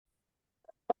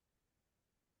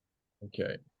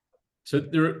Okay. So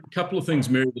there are a couple of things,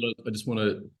 Mary, that I just want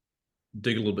to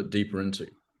dig a little bit deeper into.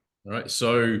 All right.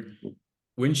 So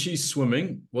when she's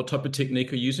swimming, what type of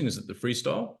technique are you using? Is it the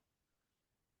freestyle?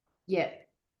 Yeah.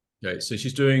 Okay. So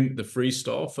she's doing the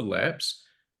freestyle for laps.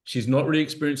 She's not really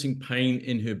experiencing pain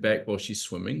in her back while she's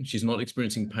swimming. She's not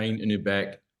experiencing pain in her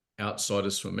back outside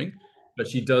of swimming, but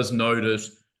she does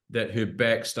notice that her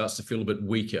back starts to feel a bit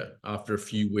weaker after a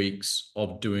few weeks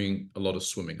of doing a lot of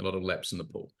swimming, a lot of laps in the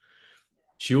pool.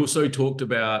 She also talked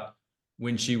about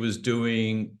when she was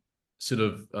doing sort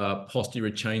of posterior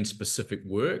chain specific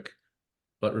work,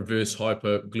 like reverse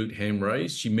hyper glute ham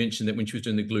raise. She mentioned that when she was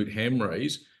doing the glute ham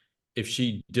raise, if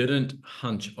she didn't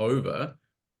hunch over,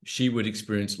 she would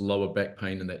experience lower back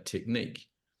pain in that technique.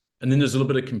 And then there's a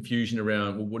little bit of confusion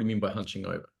around, well, what do you mean by hunching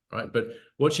over? Right. But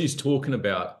what she's talking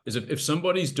about is if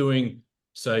somebody's doing,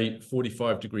 say,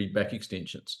 45-degree back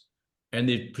extensions and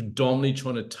they're predominantly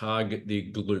trying to target their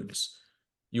glutes,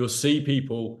 you'll see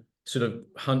people sort of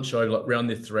hunch over like around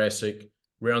their thoracic,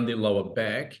 around their lower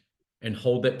back, and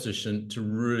hold that position to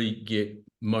really get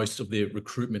most of their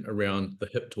recruitment around the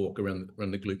hip torque, around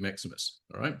the glute maximus.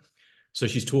 All right. So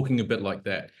she's talking a bit like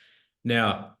that.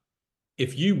 Now,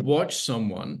 if you watch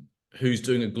someone who's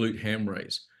doing a glute ham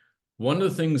raise, one of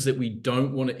the things that we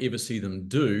don't want to ever see them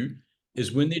do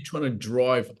is when they're trying to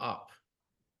drive up,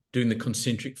 doing the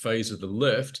concentric phase of the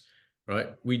lift, right?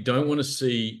 We don't want to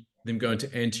see them go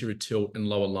into anterior tilt and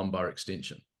lower lumbar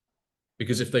extension.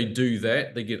 Because if they do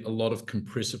that, they get a lot of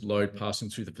compressive load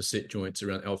passing through the facet joints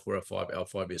around L4, L5,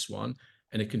 L5, S1,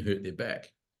 and it can hurt their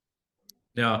back.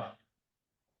 Now,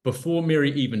 before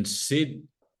Mary even said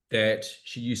that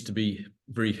she used to be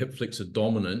very hip flexor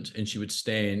dominant and she would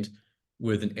stand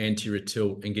with an anterior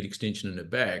tilt and get extension in her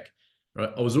back,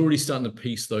 right? I was already starting to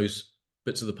piece those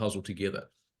bits of the puzzle together.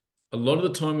 A lot of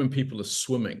the time when people are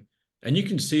swimming, and you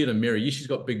can see it in Mary, she's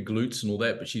got big glutes and all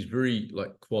that, but she's very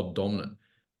like quad dominant.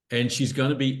 And she's going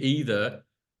to be either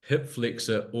hip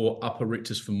flexor or upper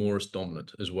rectus femoris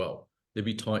dominant as well. There'll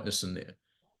be tightness in there.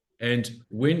 And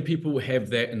when people have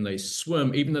that and they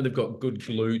swim, even though they've got good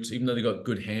glutes, even though they've got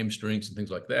good hamstrings and things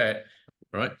like that,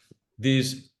 right?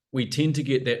 We tend to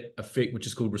get that effect, which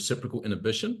is called reciprocal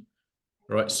inhibition,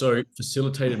 right? So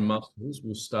facilitated muscles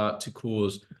will start to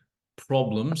cause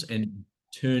problems and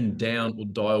turn down or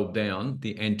dial down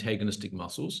the antagonistic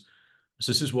muscles.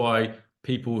 So this is why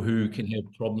people who can have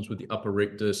problems with the upper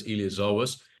rectus,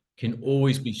 iliopsoas, can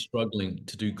always be struggling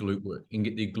to do glute work and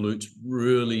get their glutes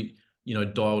really,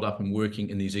 dialed up and working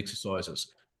in these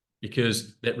exercises,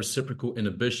 because that reciprocal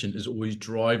inhibition is always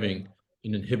driving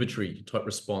an inhibitory type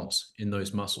response in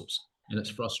those muscles, and it's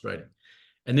frustrating.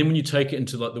 And then when you take it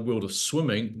into like the world of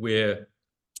swimming, where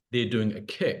they're doing a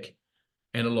kick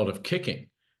and a lot of kicking,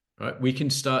 right? We can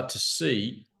start to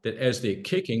see that as they're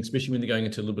kicking, especially when they're going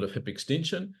into a little bit of hip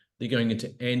extension, they're going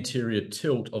into anterior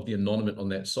tilt of the innominate on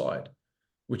that side,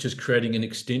 which is creating an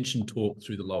extension torque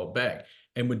through the lower back.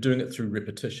 And we're doing it through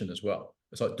repetition as well.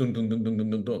 It's like dung, dung, dung, dung,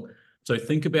 dung, dung, dung. So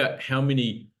think about how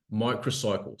many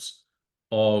microcycles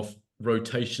of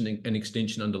rotation and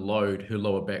extension under load her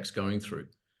lower back's going through.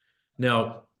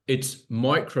 Now, it's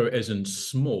micro as in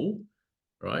small,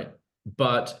 right?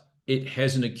 But it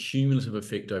has an accumulative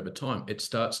effect over time. It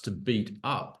starts to beat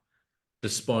up the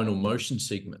spinal motion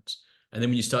segments. And then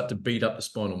when you start to beat up the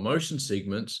spinal motion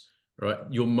segments, right,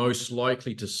 you're most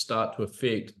likely to start to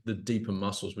affect the deeper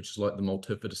muscles, which is like the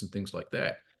multifidus and things like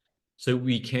that. So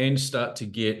we can start to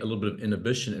get a little bit of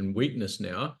inhibition and weakness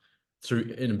now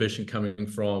through inhibition coming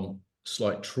from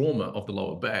slight trauma of the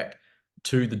lower back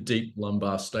to the deep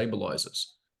lumbar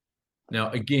stabilizers. Now,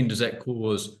 again, does that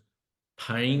cause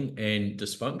pain and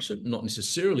dysfunction? Not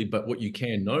necessarily, but what you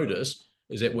can notice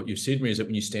is that what you've said to me is that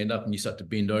when you stand up and you start to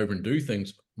bend over and do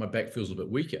things, my back feels a bit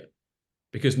weaker,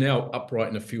 because now upright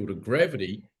in a field of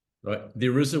gravity, right,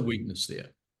 there is a weakness there,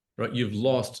 right? You've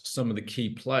lost some of the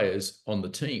key players on the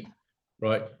team,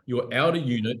 right? Your outer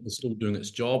unit is still doing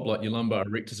its job, like your lumbar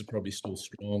rectus are probably still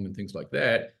strong and things like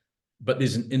that, but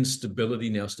there's an instability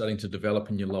now starting to develop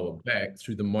in your lower back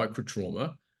through the micro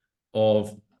trauma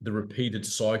of the repeated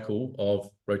cycle of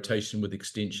rotation with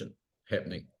extension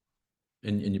happening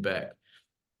in your back.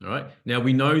 All right. Now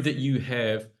we know that you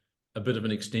have a bit of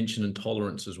an extension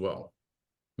intolerance as well,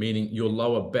 meaning your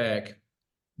lower back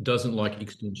doesn't like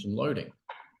extension loading.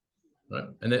 Right.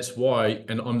 And that's why,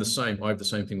 and I'm the same, I have the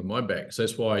same thing with my back. So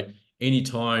that's why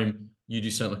anytime you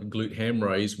do something like a glute ham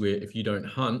raise, where if you don't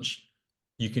hunch,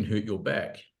 you can hurt your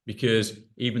back, because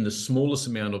even the smallest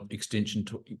amount of extension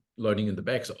loading in the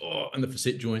back, so, and the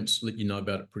facet joints let you know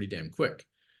about it pretty damn quick.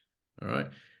 All right.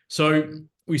 So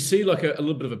we see like a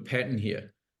little bit of a pattern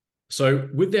here. So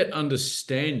with that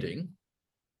understanding,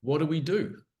 what do we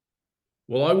do?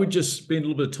 Well, I would just spend a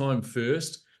little bit of time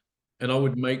first, and I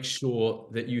would make sure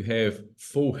that you have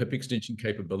full hip extension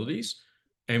capabilities,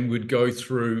 and would go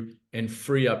through and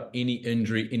free up any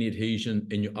injury, any adhesion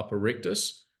in your upper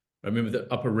rectus. Remember that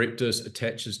upper rectus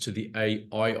attaches to the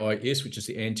AIIS, which is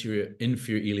the anterior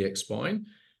inferior iliac spine,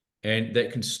 and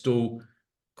that can still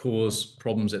cause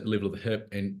problems at the level of the hip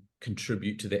and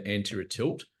contribute to the anterior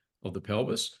tilt of the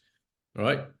pelvis. All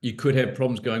right. You could have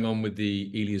problems going on with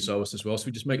the iliopsoas as well. So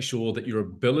we just make sure that your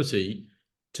ability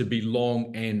to be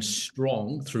long and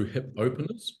strong through hip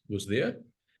openers was there.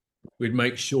 We'd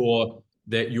make sure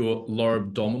that your lower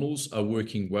abdominals are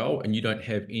working well and you don't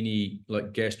have any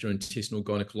like gastrointestinal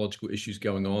gynecological issues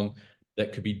going on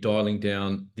that could be dialing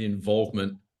down the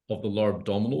involvement of the lower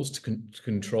abdominals to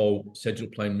control sagittal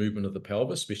plane movement of the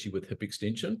pelvis, especially with hip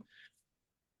extension.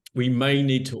 We may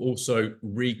need to also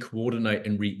re-coordinate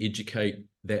and re-educate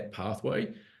that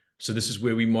pathway. So this is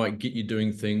where we might get you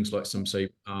doing things like some, say,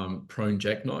 prone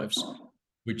jackknives,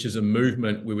 which is a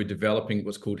movement where we're developing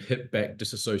what's called hip back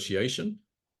disassociation.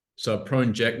 So a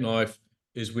prone jackknife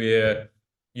is where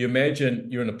you imagine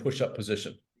you're in a push-up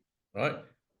position, right?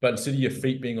 But instead of your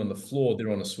feet being on the floor,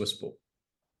 they're on a Swiss ball,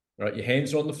 right? Your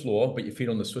hands are on the floor, but your feet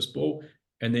on the Swiss ball,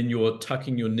 and then you're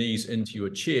tucking your knees into your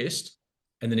chest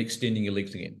and then extending your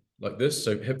legs again, like this.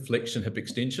 So hip flexion, hip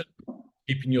extension,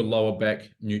 keeping your lower back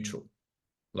neutral,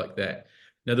 like that.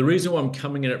 Now, the reason why I'm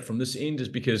coming at it from this end is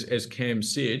because, as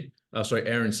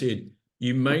Aaron said,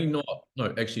 you may not,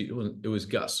 no, actually, it was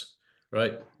Gus,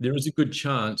 right? There is a good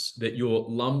chance that your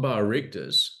lumbar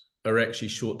rectors are actually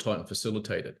short, tight, and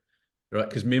facilitated, right?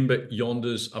 Because remember,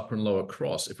 yonder's upper and lower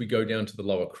cross. If we go down to the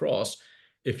lower cross,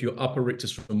 if your upper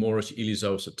rectus femoris, your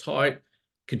iliopsoas are tight,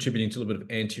 contributing to a little bit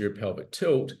of anterior pelvic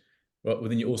tilt, right? Well,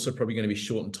 then you're also probably going to be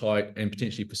short and tight and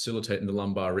potentially facilitating the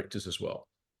lumbar rectors as well,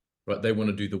 right? They want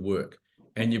to do the work.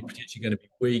 And you're potentially going to be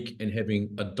weak and having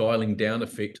a dialing down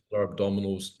effect to the lower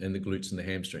abdominals and the glutes and the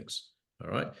hamstrings,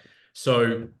 all right?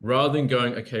 So rather than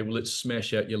going, okay, well, let's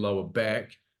smash out your lower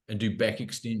back and do back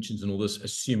extensions and all this,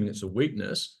 assuming it's a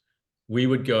weakness, we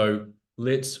would go,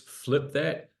 let's flip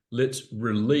that. Let's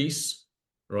release,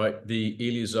 right, the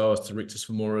iliopsoas, the rectus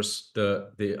femoris,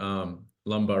 the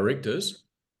lumbar rectors,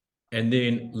 and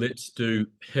then let's do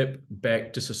hip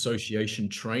back disassociation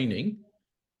training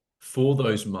for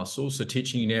those muscles. So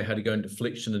teaching you now how to go into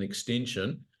flexion and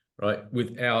extension, right,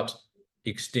 without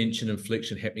extension and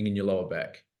flexion happening in your lower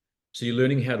back. So you're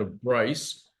learning how to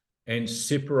brace and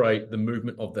separate the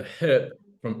movement of the hip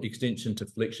from extension to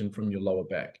flexion from your lower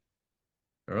back.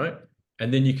 All right.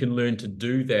 And then you can learn to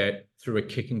do that through a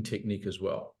kicking technique as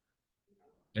well.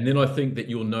 And then I think that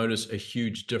you'll notice a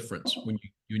huge difference when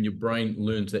your brain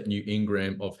learns that new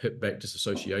engram of hip back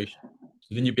disassociation.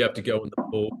 So then you'll be able to go in the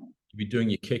pool, you'll be doing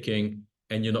your kicking,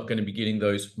 and you're not going to be getting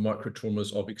those micro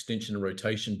traumas of extension and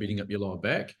rotation beating up your lower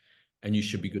back, and you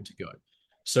should be good to go.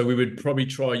 So we would probably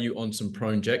try you on some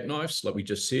prone jackknives, like we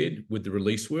just said, with the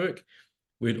release work.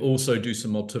 We'd also do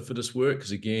some multifidus work,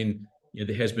 because again,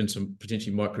 there has been some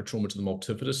potentially micro trauma to the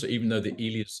multifidus. So even though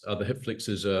the hip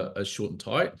flexors are short and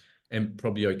tight and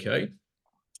probably okay,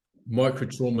 micro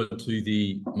trauma to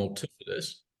the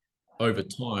multifidus over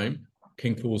time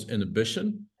can cause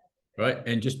inhibition, right?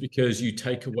 And just because you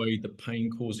take away the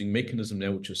pain-causing mechanism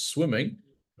now, which is swimming,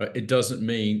 right, it doesn't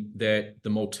mean that the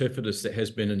multifidus that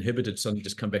has been inhibited suddenly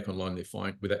just come back online, they're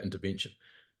fine without intervention.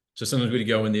 So sometimes we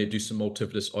go in there, do some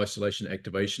multifidus isolation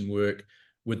activation work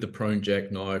with the prone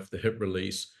jackknife, the hip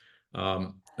release,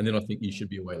 and then I think you should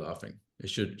be away laughing. It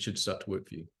should start to work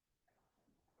for you.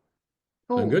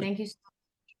 Cool. Good? Thank you.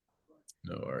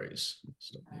 No worries.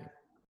 Stop here.